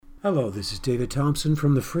Hello, this is David Thompson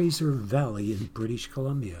from the Fraser Valley in British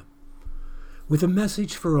Columbia, with a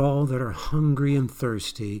message for all that are hungry and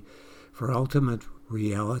thirsty for ultimate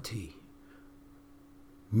reality,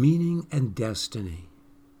 meaning and destiny.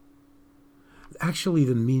 Actually,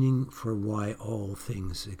 the meaning for why all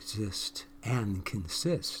things exist and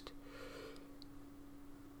consist.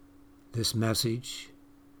 This message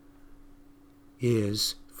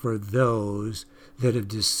is for those that have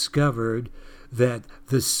discovered that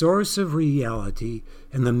the source of reality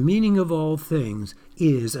and the meaning of all things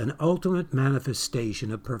is an ultimate manifestation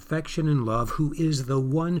of perfection and love, who is the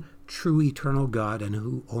one true eternal God and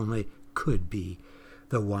who only could be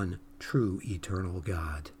the one true eternal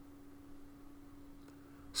God.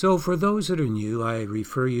 So for those that are new, I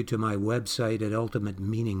refer you to my website at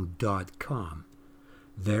ultimatemeaning.com.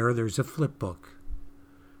 There's a flip book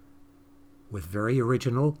with very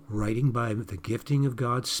original writing by the gifting of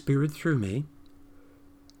God's Spirit through me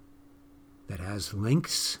that has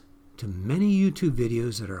links to many YouTube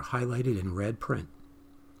videos that are highlighted in red print.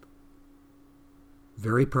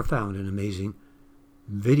 Very profound and amazing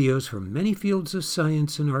videos from many fields of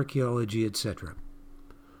science and archaeology, etc.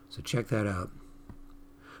 So check that out.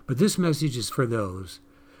 But this message is for those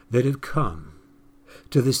that have come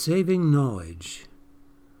to the saving knowledge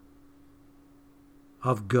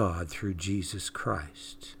of God through Jesus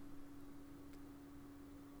Christ.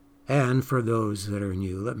 And for those that are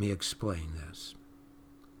new, let me explain this.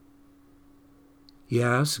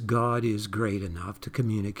 Yes, God is great enough to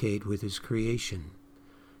communicate with His creation,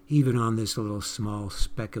 even on this little small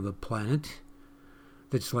speck of a planet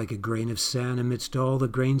that's like a grain of sand amidst all the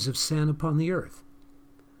grains of sand upon the earth.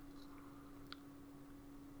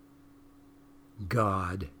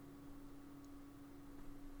 God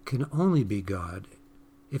can only be God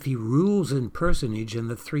if He rules in personage in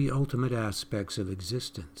the three ultimate aspects of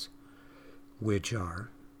existence, which are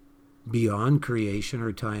beyond creation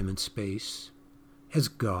or time and space, as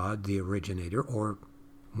God the originator, or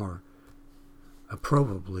more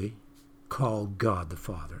appropriately called God the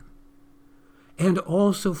Father, and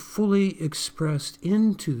also fully expressed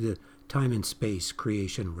into the time and space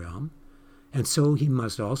creation realm, and so He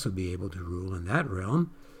must also be able to rule in that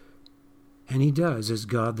realm. And He does as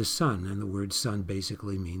God the Son, and the word Son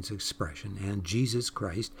basically means expression. And Jesus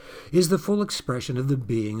Christ is the full expression of the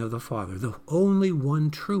being of the Father, the only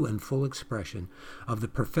one true and full expression of the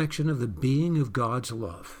perfection of the being of God's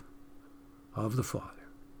love of the Father,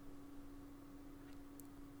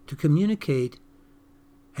 to communicate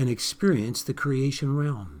and experience the creation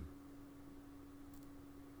realm.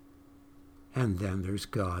 And then there's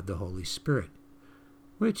God the Holy Spirit,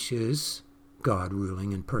 which is God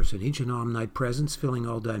ruling in personage and omnipresence, filling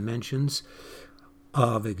all dimensions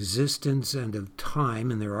of existence and of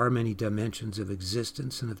time. And there are many dimensions of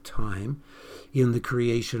existence and of time in the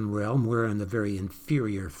creation realm. We're in the very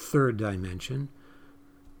inferior third dimension,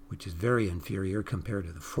 which is very inferior compared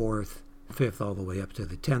to the fourth, fifth, all the way up to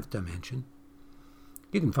the 10th dimension.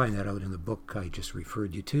 You can find that out in the book I just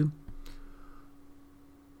referred you to.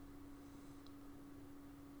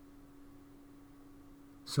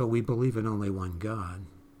 So we believe in only one God,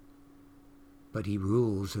 but He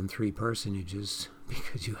rules in three personages,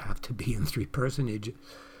 because you have to be in three personages.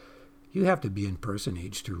 You have to be in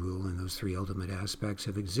personage to rule in those three ultimate aspects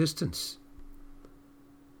of existence.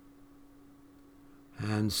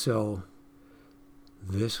 And so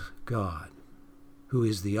this God, who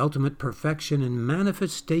is the ultimate perfection and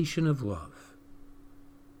manifestation of love,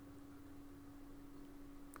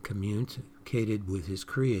 communicated with His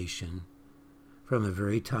creation from the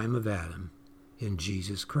very time of Adam in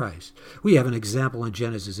Jesus Christ. We have an example in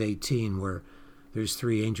Genesis 18 where there's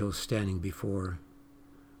three angels standing before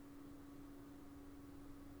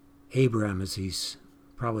Abraham as he's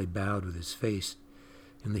probably bowed with his face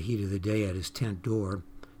in the heat of the day at his tent door.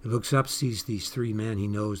 He looks up, sees these three men. He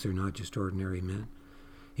knows they're not just ordinary men.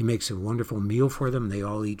 He makes a wonderful meal for them. They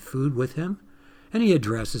all eat food with him. And he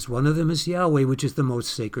addresses one of them as Yahweh, which is the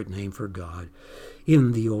most sacred name for God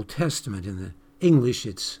in the Old Testament. In the English,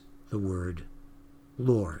 it's the word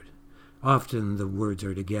Lord. Often the words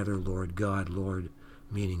are together, Lord God, Lord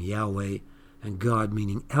meaning Yahweh, and God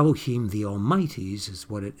meaning Elohim, the Almighties, is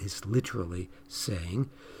what it is literally saying,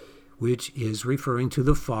 which is referring to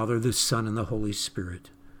the Father, the Son, and the Holy Spirit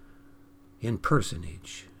in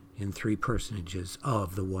personage, in three personages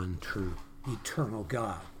of the one true eternal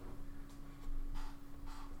God.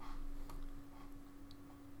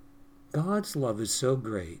 God's love is so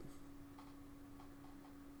great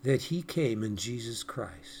that He came in Jesus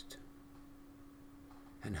Christ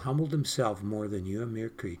and humbled Himself more than you, a mere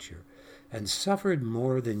creature, and suffered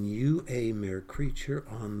more than you, a mere creature,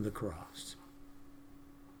 on the cross.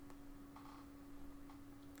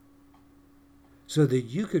 so that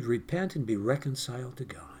you could repent and be reconciled to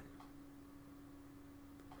God.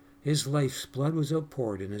 His life's blood was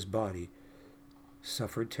outpoured, and his body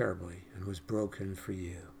suffered terribly and was broken for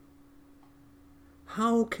you.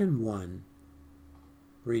 How can one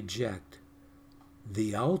reject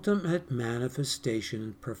the ultimate manifestation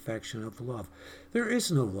and perfection of love? There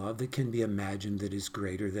is no love that can be imagined that is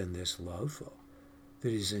greater than this love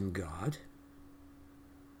that is in God,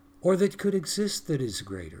 or that could exist that is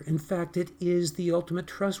greater. In fact, it is the ultimate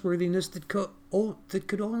trustworthiness that could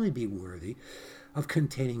only be worthy of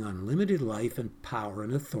containing unlimited life and power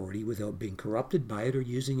and authority without being corrupted by it or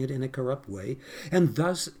using it in a corrupt way. And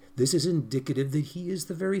thus, this is indicative that he is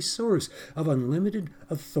the very source of unlimited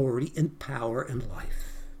authority and power and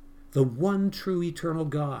life, the one true eternal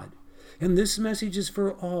God. And this message is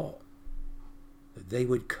for all, that they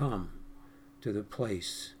would come to the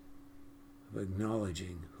place of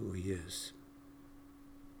acknowledging who he is.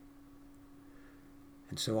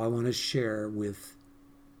 And so I want to share with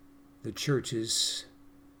the churches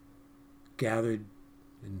gathered,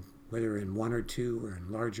 whether in one or two or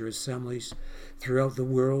in larger assemblies throughout the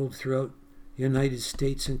world, throughout the United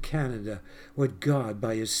States and Canada, what God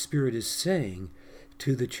by his Spirit is saying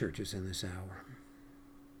to the churches in this hour.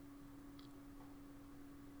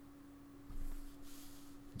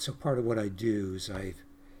 And so part of what I do is I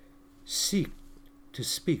seek to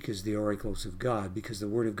speak as the oracles of God, because the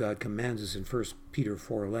Word of God commands us in 1 Peter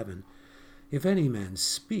 4:11, if any man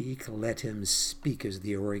speak, let him speak as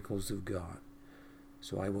the oracles of God.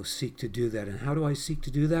 So I will seek to do that. And how do I seek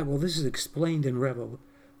to do that? Well, this is explained in Revelation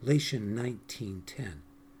 19:10.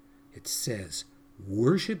 It says,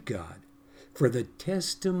 worship God, for the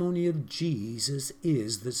testimony of Jesus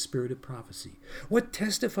is the spirit of prophecy. What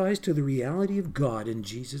testifies to the reality of God in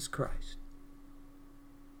Jesus Christ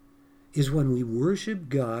is when we worship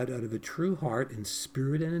God out of a true heart in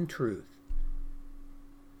spirit and in truth,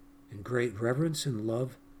 in great reverence and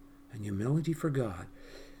love and humility for God,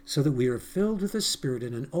 so that we are filled with the Spirit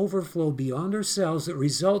in an overflow beyond ourselves that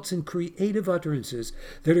results in creative utterances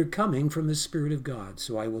that are coming from the Spirit of God.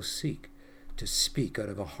 So I will seek to speak out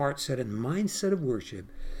of a heart set and mindset of worship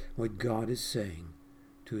what God is saying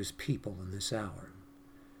to his people in this hour.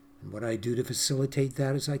 And what I do to facilitate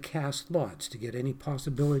that is I cast lots to get any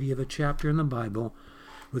possibility of a chapter in the Bible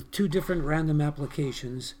with two different random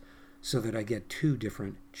applications, so that I get two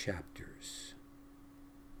different chapters.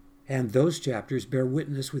 And those chapters bear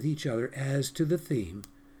witness with each other as to the theme,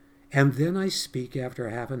 and then I speak after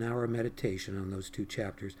a half an hour meditation on those two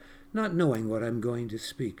chapters, not knowing what I'm going to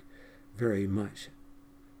speak very much,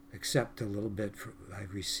 except a little bit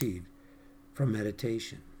I've received from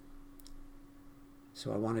meditation.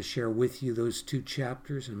 So I want to share with you those two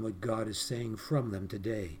chapters and what God is saying from them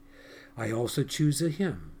today. I also choose a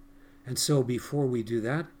hymn, and so before we do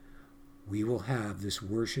that, we will have this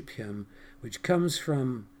worship hymn, which comes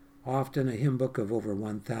from often a hymn book of over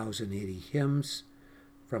 1,080 hymns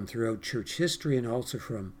from throughout church history, and also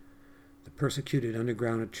from the persecuted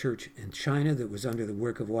underground church in China that was under the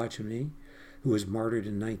work of Watchman Nee, who was martyred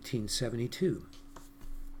in 1972.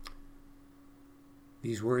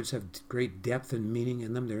 These words have great depth and meaning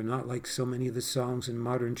in them. They're not like so many of the songs in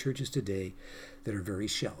modern churches today that are very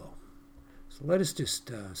shallow. So let us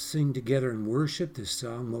just sing together and worship this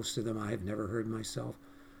song. Most of them I have never heard myself.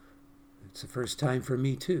 It's the first time for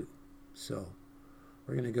me too. So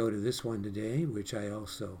we're going to go to this one today, which I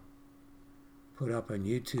also put up on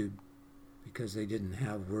YouTube because they didn't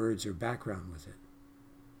have words or background with it.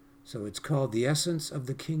 So it's called The Essence of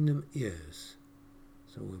the Kingdom Is.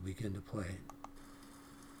 So we'll begin to play it.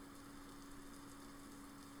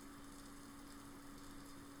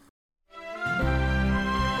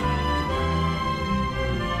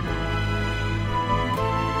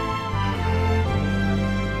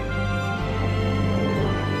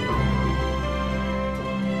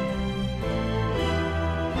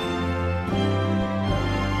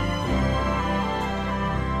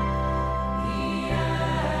 The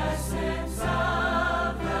essence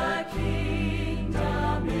of the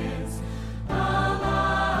kingdom is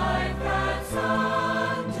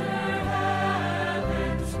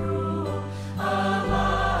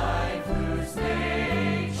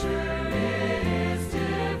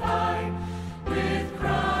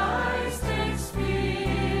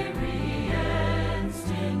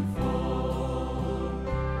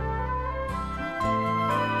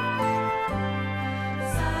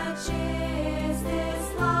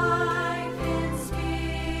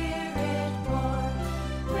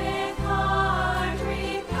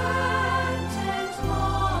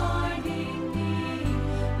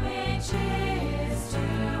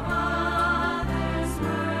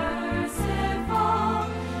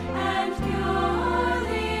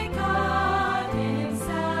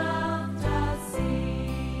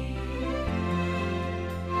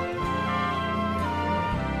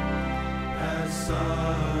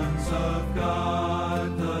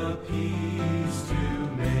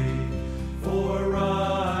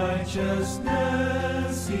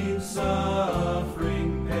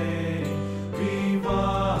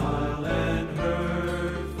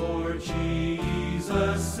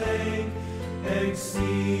sake,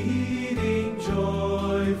 exceeding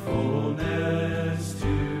joyfulness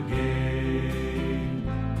to gain.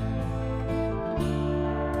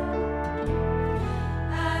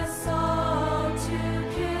 As salt to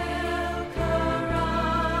kill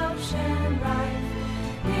corruption rife,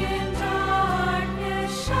 in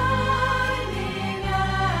darkness shining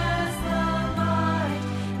as the light,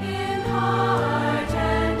 in heart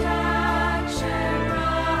and action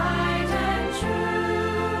right and true,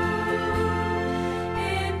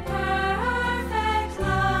 in perfect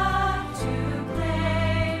love to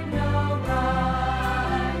claim no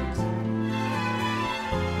right.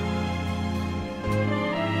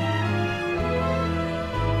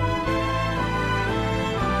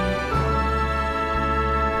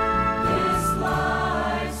 This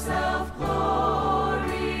life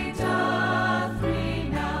self-glory doth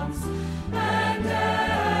renounce, and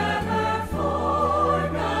ever for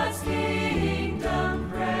God's kingdom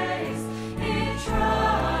praise, in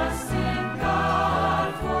trust in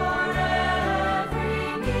God for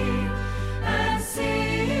every need, and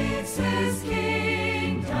seeks His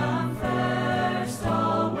kingdom first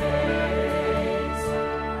always.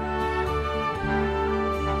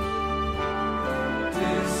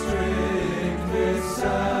 District with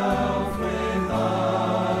self, with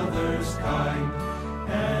others kind,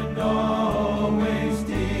 and always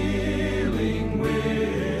dealing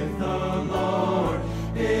with the Lord.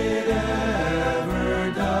 It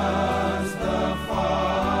ever does the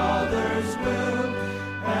Father's will,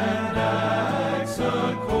 and acts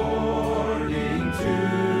according to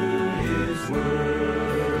His word.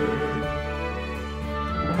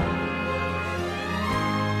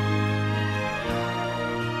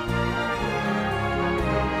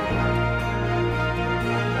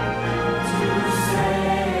 To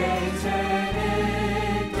Satan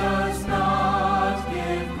it does not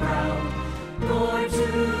give ground, nor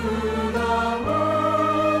to the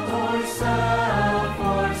world or self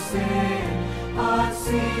or sin, but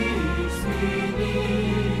seeks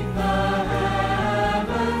beneath the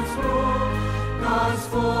heavens' rule, God's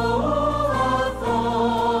full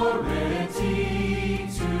authority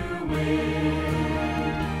to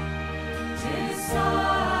win. 'Tis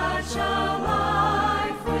such a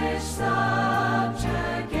life which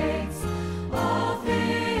subjugates all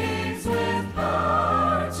things with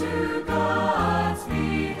power to God's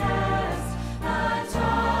behest. The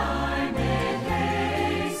time it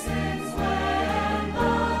hastens when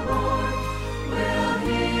the Lord will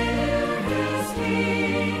hear His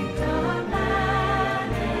kingdom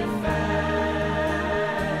manifest.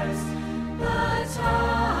 The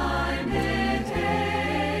time it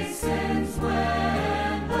hastens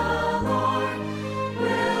when the Lord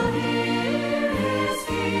will hear His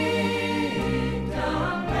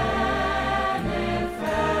kingdom manifest.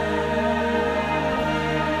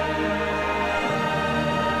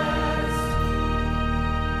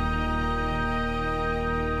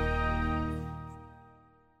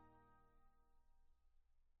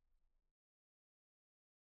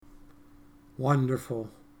 Wonderful,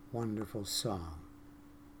 wonderful song.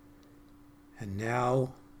 And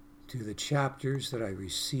now to the chapters that I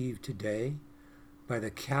received today by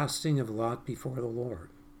the casting of lot before the Lord.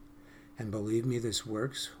 And believe me, this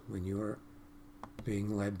works when you're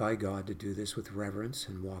being led by God to do this with reverence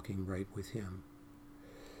and walking right with Him.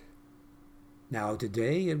 Now,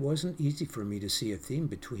 today it wasn't easy for me to see a theme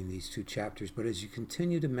between these two chapters, but as you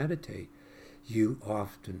continue to meditate, you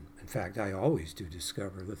often, in fact, I always do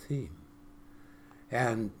discover the theme.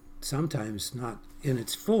 And sometimes not in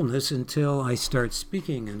its fullness until I start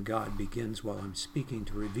speaking and God begins while I'm speaking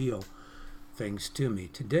to reveal things to me.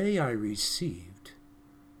 Today I received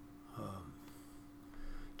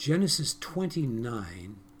Genesis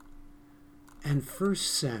 29 and 1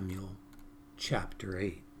 Samuel chapter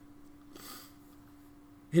 8.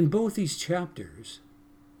 In both these chapters,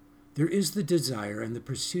 there is the desire and the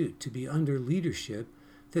pursuit to be under leadership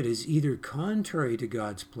that is either contrary to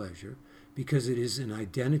God's pleasure, because it is an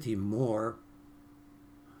identity more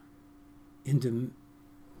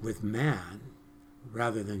with man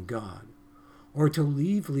rather than God, or to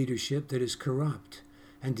leave leadership that is corrupt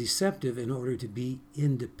and deceptive in order to be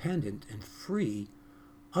independent and free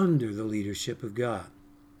under the leadership of God.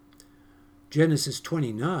 Genesis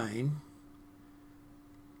 29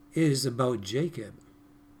 is about Jacob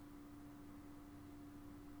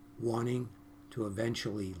wanting to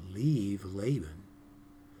eventually leave Laban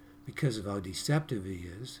because of how deceptive he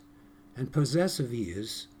is and possessive he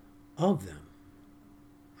is of them.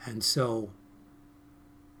 And so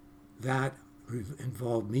that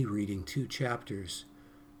involved me reading 2 chapters,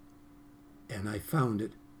 and I found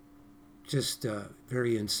it just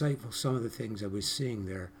very insightful, some of the things I was seeing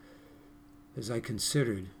there as I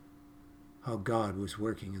considered how God was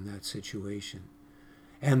working in that situation.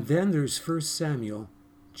 And then there's 1 Samuel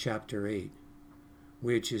chapter 8,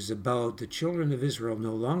 which is about the children of Israel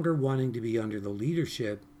no longer wanting to be under the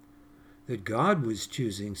leadership that God was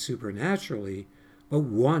choosing supernaturally, but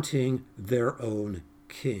wanting their own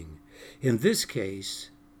king. In this case,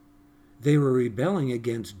 they were rebelling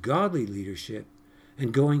against godly leadership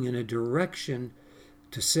and going in a direction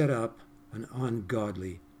to set up an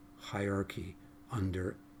ungodly hierarchy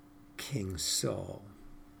under King Saul.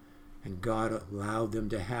 And God allowed them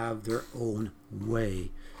to have their own way.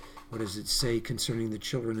 What does it say concerning the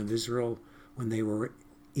children of Israel when they were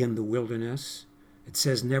in the wilderness? It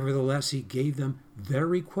says, nevertheless, he gave them their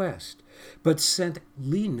request, but sent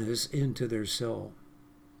leanness into their soul.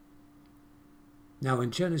 Now in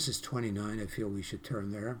Genesis 29, I feel we should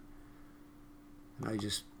turn there. And I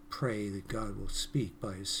just pray that God will speak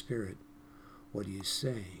by his Spirit what he is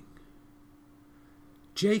saying.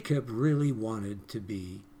 Jacob really wanted to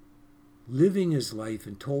be living his life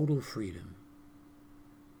in total freedom,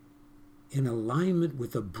 in alignment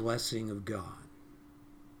with the blessing of God.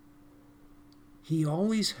 He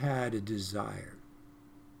always had a desire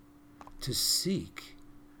to seek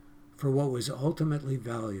for what was ultimately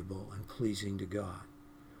valuable and pleasing to God.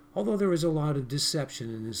 Although there was a lot of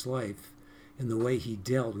deception in his life in the way he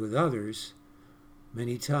dealt with others,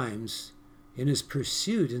 many times in his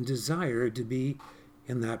pursuit and desire to be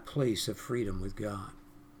in that place of freedom with God.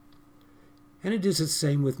 And it is the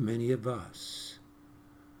same with many of us.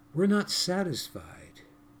 We're not satisfied.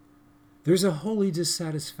 There's a holy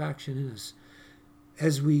dissatisfaction in us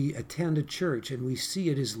as we attend a church and we see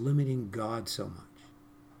it as limiting God so much.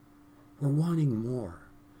 We're wanting more.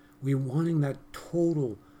 We're wanting that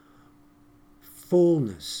total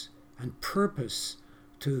fullness and purpose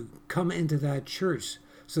to come into that church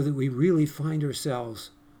so that we really find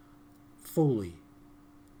ourselves fully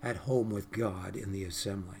at home with God in the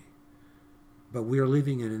assembly. But we're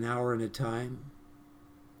living in an hour and a time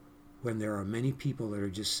when there are many people that are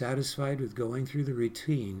just satisfied with going through the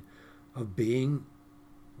routine of being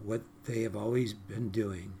what they have always been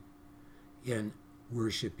doing in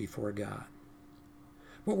worship before God.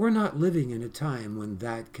 But we're not living in a time when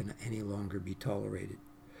that can any longer be tolerated.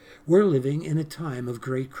 We're living in a time of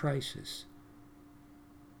great crisis.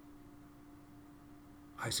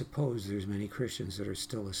 I suppose there's many Christians that are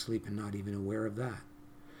still asleep and not even aware of that,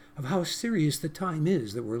 of how serious the time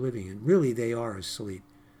is that we're living in. Really, they are asleep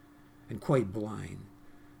and quite blind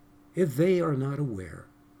if they are not aware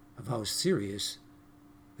of how serious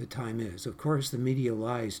the time is. Of course, the media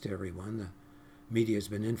lies to everyone. The media has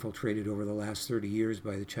been infiltrated over the last 30 years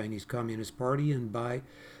by the Chinese Communist Party and by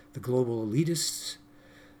the global elitists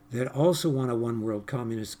that also want a one-world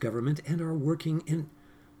communist government and are working in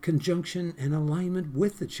conjunction and alignment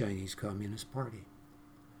with the Chinese Communist Party.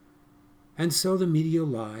 And so the media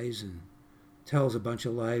lies and tells a bunch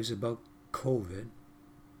of lies about COVID.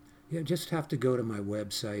 You just have to go to my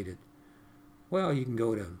website you can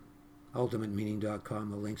go to ultimatemeaning.com.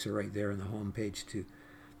 The links are right there on the homepage to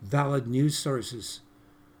valid news sources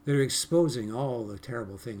that are exposing all the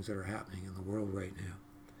terrible things that are happening in the world right now,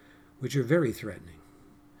 which are very threatening.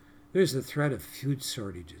 There's the threat of food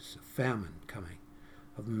shortages, of famine coming,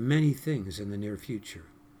 of many things in the near future,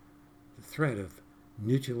 the threat of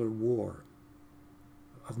nuclear war,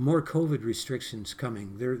 of more COVID restrictions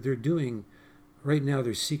coming. They're doing, right now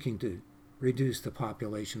they're seeking to reduce the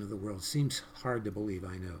population of the world. Seems hard to believe,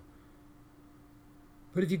 I know.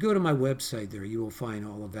 But if you go to my website there, you will find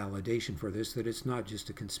all the validation for this, that it's not just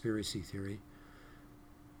a conspiracy theory.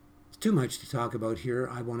 It's too much to talk about here.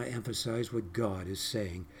 I want to emphasize what God is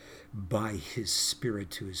saying by his Spirit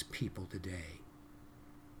to his people today.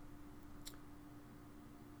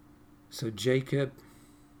 So Jacob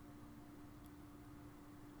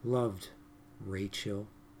loved Rachel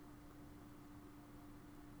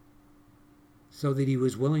so that he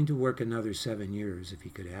was willing to work another 7 years if he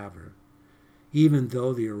could have her, even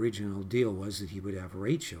though the original deal was that he would have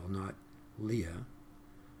Rachel, not Leah.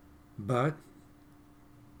 But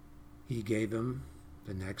he gave him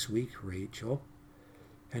the next week Rachel,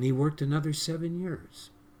 and he worked another 7 years.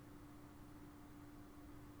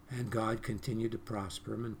 And God continued to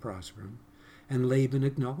prosper him, and Laban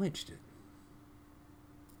acknowledged it.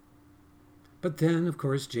 But then, of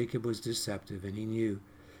course, Jacob was deceptive, and he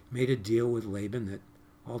made a deal with Laban that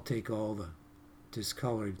I'll take all the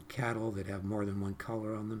discolored cattle that have more than one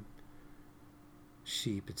color on them,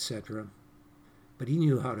 sheep, etc. But he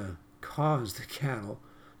knew how to cause the cattle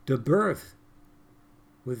to birth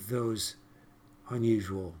with those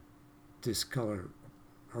unusual discolor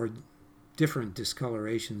or different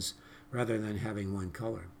discolorations rather than having one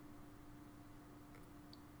color.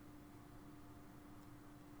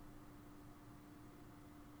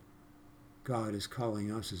 God is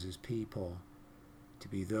calling us as his people to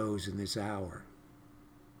be those in this hour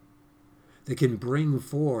that can bring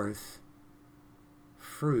forth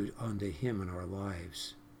fruit unto him in our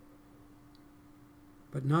lives,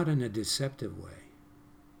 but not in a deceptive way,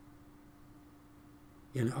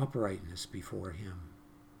 in uprightness before him.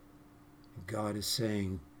 God is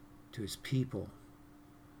saying to his people,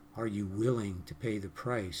 are you willing to pay the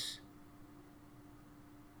price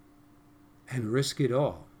and risk it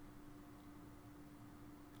all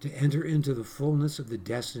to enter into the fullness of the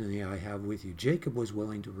destiny I have with you? Jacob was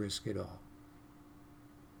willing to risk it all.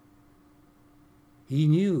 He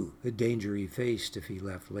knew the danger he faced if he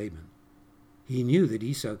left Laban. He knew that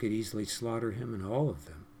Esau could easily slaughter him and all of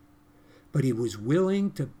them. But he was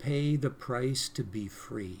willing to pay the price to be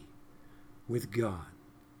free with God,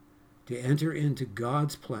 to enter into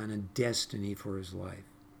God's plan and destiny for his life.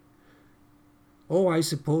 Oh, I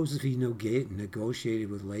suppose if he negotiated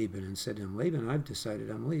with Laban and said to him, Laban, I've decided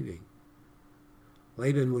I'm leaving.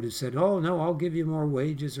 Laban would have said, oh, no, I'll give you more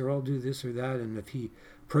wages, or I'll do this or that. And if he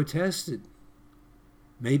protested,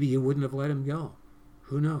 maybe he wouldn't have let him go.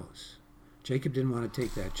 Who knows? Jacob didn't want to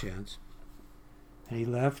take that chance. And he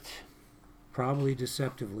left, probably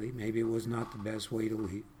deceptively. Maybe it was not the best way to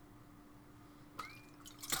leave.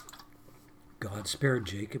 God spared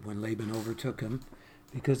Jacob when Laban overtook him,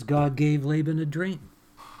 because God gave Laban a dream.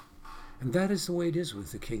 And that is the way it is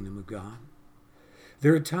with the kingdom of God.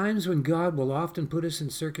 There are times when God will often put us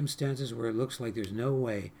in circumstances where it looks like there's no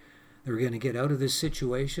way that we're going to get out of this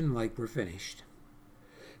situation, like we're finished.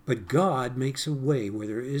 But God makes a way where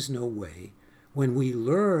there is no way when we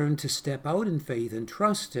learn to step out in faith and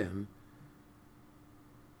trust him.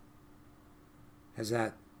 As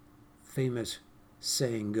that famous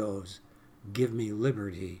saying goes, give me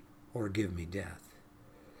liberty or give me death.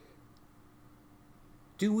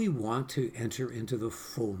 Do we want to enter into the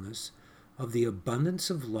fullness of the abundance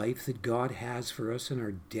of life that God has for us in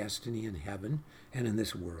our destiny in heaven and in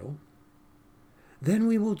this world? Then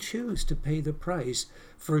we will choose to pay the price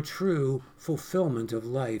for true fulfillment of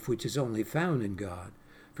life, which is only found in God,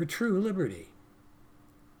 for true liberty.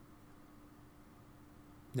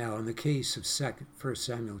 Now, in the case of 1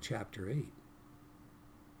 Samuel chapter 8,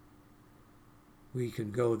 we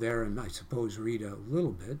can go there and, I suppose, read a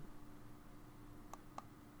little bit.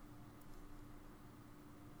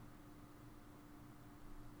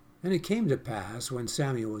 And it came to pass, when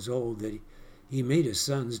Samuel was old, that he made his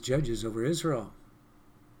sons judges over Israel.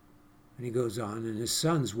 And he goes on, and his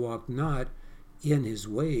sons walked not in his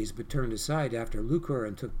ways, but turned aside after lucre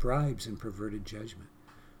and took bribes and perverted judgment.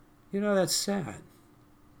 You know, that's sad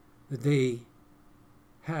that they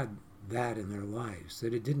had that in their lives,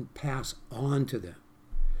 that it didn't pass on to them.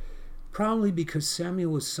 Probably because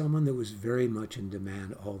Samuel was someone that was very much in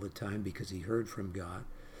demand all the time because he heard from God,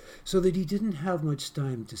 so that he didn't have much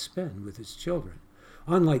time to spend with his children.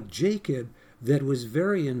 Unlike Jacob, that was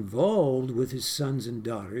very involved with his sons and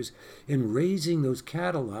daughters in raising those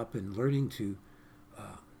cattle up and learning to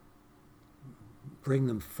bring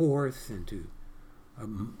them forth into a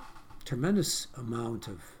tremendous amount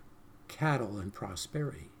of cattle and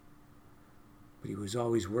prosperity. But he was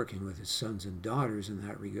always working with his sons and daughters in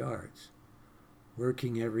that regards,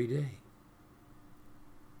 working every day.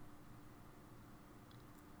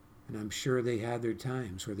 And I'm sure they had their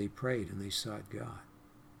times where they prayed and they sought God.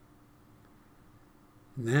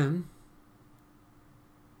 And then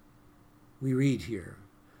we read here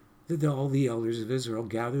that all the elders of Israel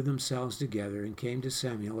gathered themselves together and came to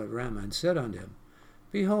Samuel at Ramah and said unto him,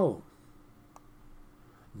 Behold,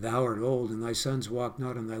 thou art old, and thy sons walk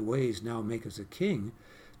not in thy ways. Now make us a king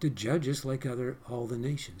to judge us like all the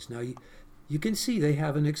nations. Now you can see they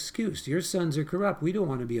have an excuse. Your sons are corrupt. We don't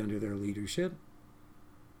want to be under their leadership.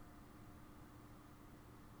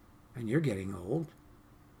 And you're getting old.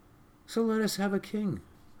 So let us have a king.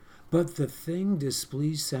 But the thing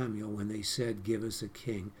displeased Samuel when they said, Give us a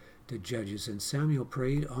king to judge us. And Samuel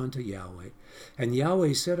prayed unto Yahweh. And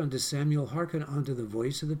Yahweh said unto Samuel, Hearken unto the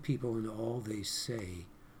voice of the people and all they say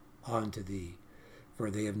unto thee. For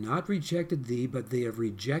they have not rejected thee, but they have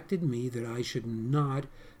rejected me, that I should not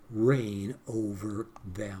reign over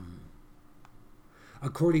them,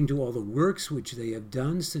 according to all the works which they have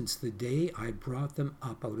done since the day I brought them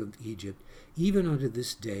up out of Egypt, even unto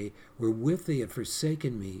this day, wherewith they have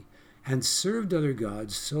forsaken me, and served other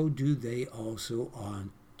gods, so do they also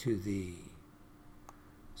unto thee.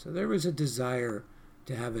 So there was a desire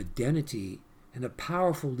to have identity and a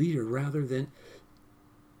powerful leader, rather than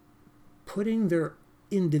putting their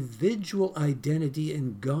individual identity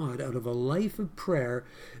in God out of a life of prayer,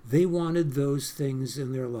 they wanted those things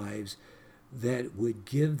in their lives that would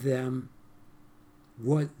give them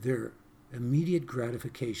what their immediate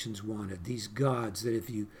gratifications wanted. These gods that if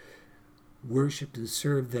you worshipped and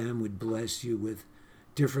served them would bless you with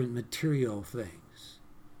different material things.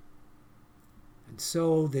 And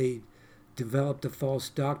so they developed a false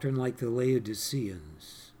doctrine like the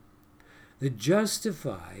Laodiceans that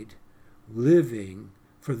justified living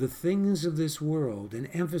for the things of this world and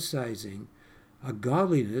emphasizing a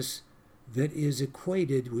godliness that is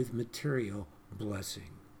equated with material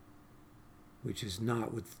blessing, which is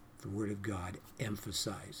not what the Word of God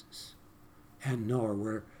emphasizes, and nor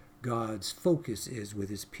where God's focus is with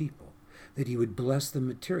his people, that he would bless them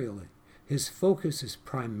materially. His focus is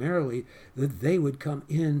primarily that they would come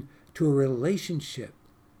in to a relationship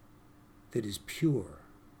that is pure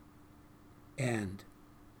and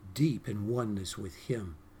deep in oneness with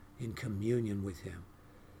him, in communion with him.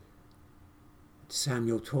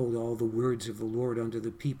 Samuel told all the words of the Lord unto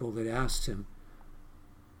the people that asked him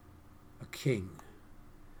a king.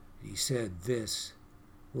 He said, this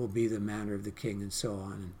will be the manner of the king, and so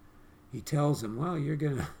on. And he tells them, well,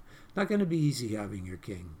 not going to be easy having your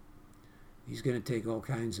king. He's going to take all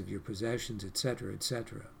kinds of your possessions, etc.,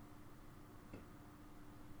 etc.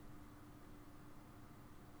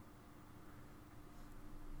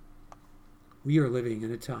 We are living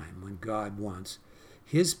in a time when God wants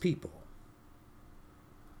his people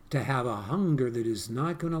to have a hunger that is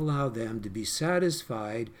not going to allow them to be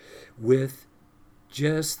satisfied with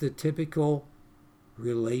just the typical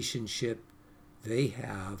relationship they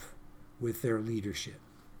have with their leadership.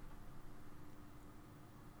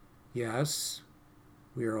 Yes,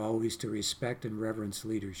 we are always to respect and reverence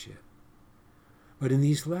leadership. But in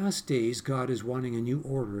these last days, God is wanting a new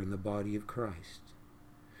order in the body of Christ.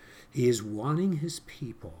 He is wanting his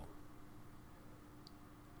people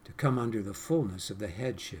to come under the fullness of the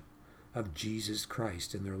headship of Jesus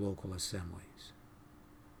Christ in their local assemblies,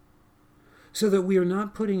 so that we are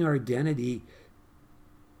not putting our identity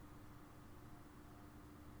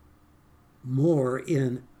more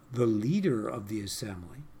in the leader of the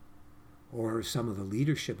assembly or some of the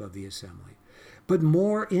leadership of the assembly, but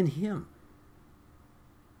more in him.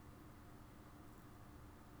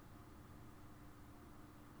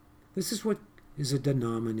 This is what is a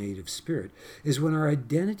denominative spirit, is when our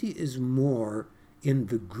identity is more in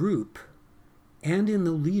the group and in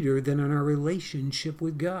the leader than in our relationship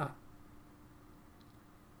with God.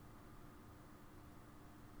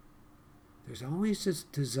 There's always this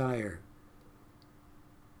desire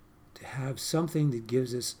to have something that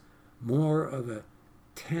gives us more of a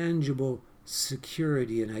tangible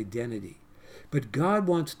security and identity. But God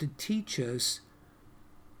wants to teach us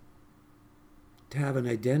to have an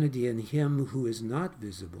identity in him who is not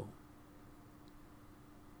visible,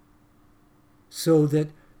 so that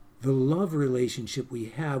the love relationship we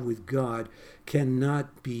have with God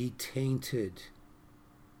cannot be tainted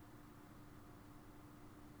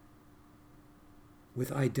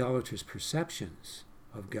with idolatrous perceptions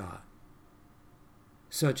of God,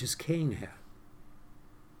 such as Cain had.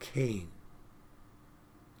 Cain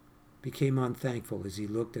became unthankful as he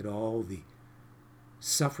looked at all the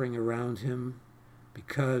suffering around him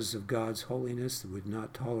because of God's holiness that would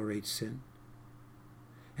not tolerate sin.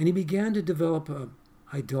 And he began to develop an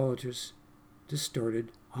idolatrous,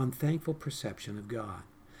 distorted, unthankful perception of God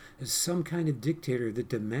as some kind of dictator that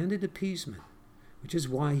demanded appeasement, which is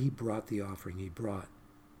why he brought the offering he brought,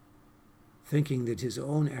 thinking that his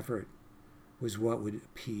own effort was what would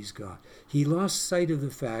appease God. He lost sight of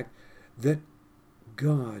the fact that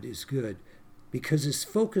God is good, because his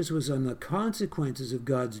focus was on the consequences of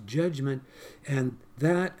God's judgment, and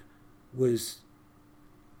that was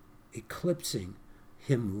eclipsing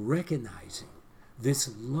him recognizing this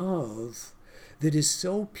love that is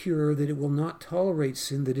so pure that it will not tolerate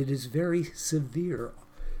sin, that it is very severe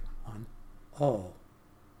on all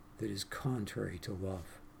that is contrary to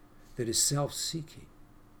love, that is self-seeking.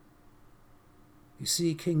 You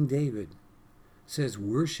see, King David says,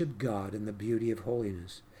 worship God in the beauty of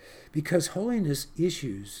holiness, because holiness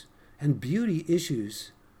issues and beauty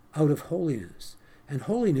issues out of holiness. And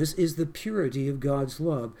holiness is the purity of God's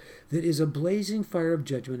love that is a blazing fire of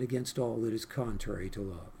judgment against all that is contrary to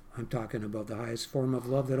love. I'm talking about the highest form of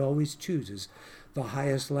love that always chooses the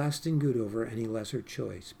highest lasting good over any lesser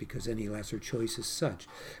choice, because any lesser choice as such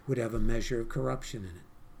would have a measure of corruption in it.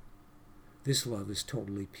 This love is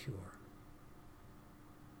totally pure.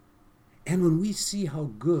 And when we see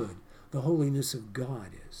how good the holiness of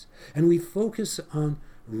God is, and we focus on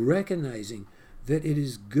recognizing that it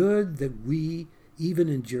is good that we even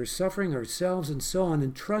endure suffering ourselves and so on,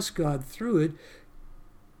 and trust God through it,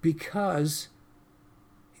 because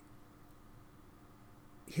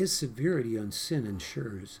his severity on sin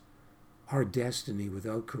ensures our destiny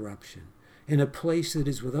without corruption, in a place that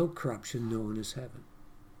is without corruption, known as heaven.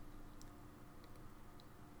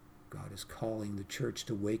 God is calling the church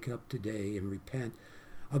to wake up today and repent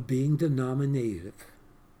of being denominative,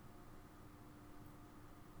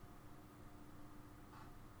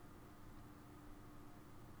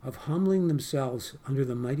 of humbling themselves under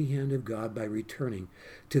the mighty hand of God by returning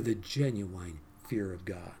to the genuine fear of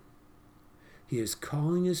God. He is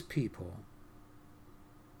calling his people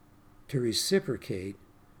to reciprocate,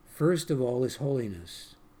 first of all, his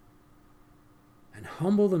holiness, and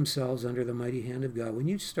humble themselves under the mighty hand of God. When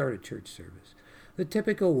you start a church service, the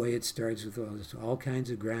typical way it starts with all kinds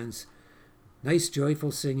of grand, nice,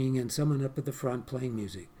 joyful singing and someone up at the front playing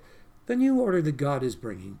music. The new order that God is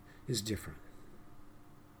bringing is different.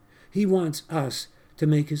 He wants us to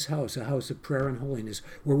make his house a house of prayer and holiness,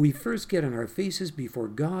 where we first get on our faces before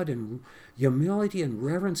God in humility and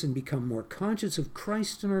reverence and become more conscious of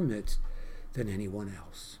Christ in our midst than anyone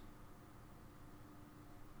else.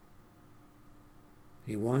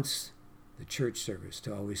 He wants the church service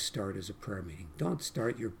to always start as a prayer meeting. Don't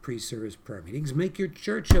start your pre-service prayer meetings. Make your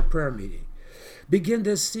church a prayer meeting. Begin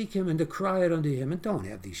to seek him and to cry out unto him. And don't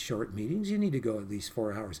have these short meetings. You need to go at least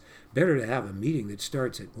 4 hours. Better to have a meeting that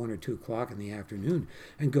starts at 1 or 2 o'clock in the afternoon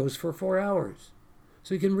and goes for 4 hours,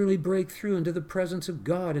 so you can really break through into the presence of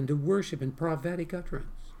God and to worship and prophetic utterance.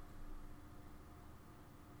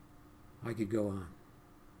 I could go on.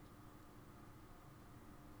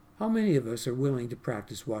 How many of us are willing to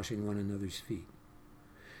practice washing one another's feet?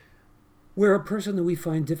 Where a person that we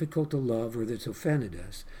find difficult to love or that's offended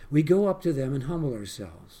us, we go up to them and humble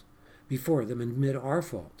ourselves before them and admit our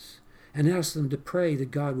faults and ask them to pray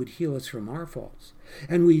that God would heal us from our faults.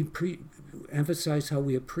 And we emphasize how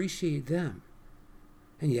we appreciate them.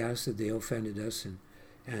 And you ask that they offended us,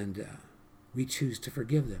 and we choose to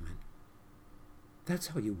forgive them. And that's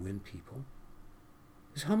how you win people.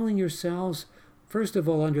 Is humbling yourselves, first of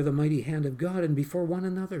all, under the mighty hand of God and before one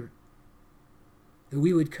another. That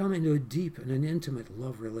we would come into a deep and an intimate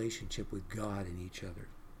love relationship with God and each other.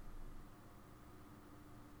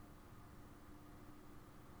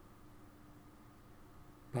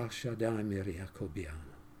 Bashadai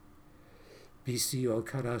Miriakobiana. Bisio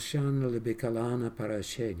Karashan Libikalana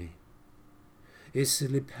Parasheni.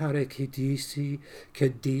 Isilipare Kidisi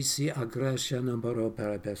Kedisi Agrashana Baro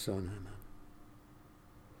Parapesonama.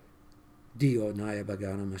 Dio Naya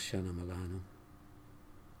Bagana Mashana Malano.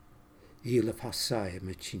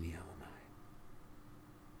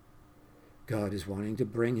 God is wanting to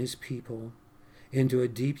bring his people into a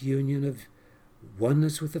deep union of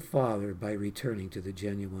oneness with the Father by returning to the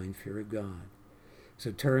genuine fear of God.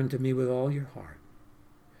 So turn to me with all your heart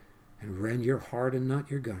and rend your heart and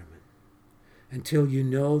not your garment, until you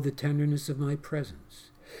know the tenderness of my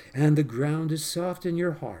presence, and the ground is soft in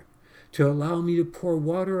your heart to allow me to pour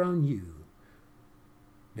water on you.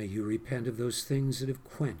 May you repent of those things that have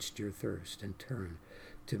quenched your thirst and turn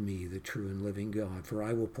to me, the true and living God. For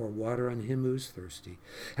I will pour water on him who is thirsty,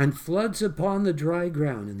 and floods upon the dry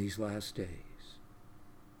ground in these last days.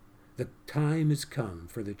 The time has come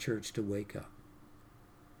for the church to wake up.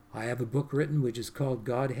 I have a book written which is called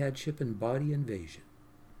Godheadship and Body Invasion,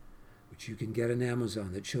 which you can get on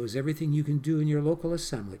Amazon, that shows everything you can do in your local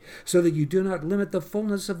assembly so that you do not limit the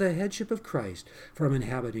fullness of the headship of Christ from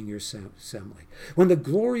inhabiting your assembly. When the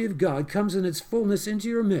glory of God comes in its fullness into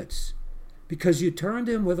your midst, because you turn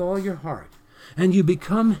to him with all your heart, and you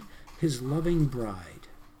become his loving bride,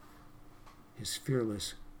 his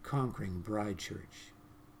fearless, conquering bride church,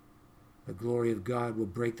 the glory of God will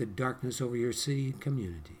break the darkness over your city and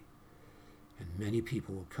community, and many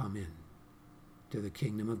people will come in to the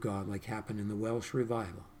kingdom of God, like happened in the Welsh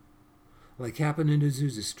revival, like happened in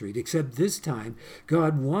Azusa Street, except this time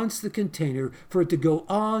God wants the container for it to go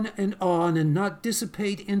on and not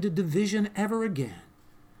dissipate into division ever again.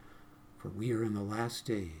 For we are in the last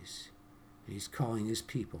days, and he's calling his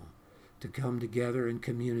people to come together in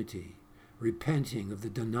community, repenting of the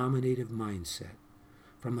denominative mindset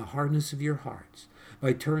from the hardness of your hearts,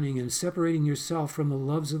 by turning and separating yourself from the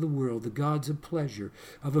loves of the world, the gods of pleasure,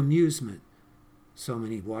 of amusement. So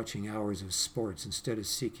many watching hours of sports instead of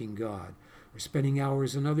seeking God, or spending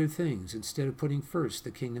hours on other things instead of putting first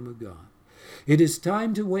the kingdom of God. It is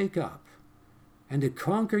time to wake up and to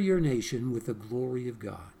conquer your nation with the glory of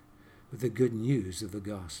God, with the good news of the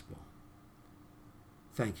gospel.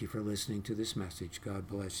 Thank you for listening to this message. God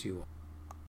bless you all.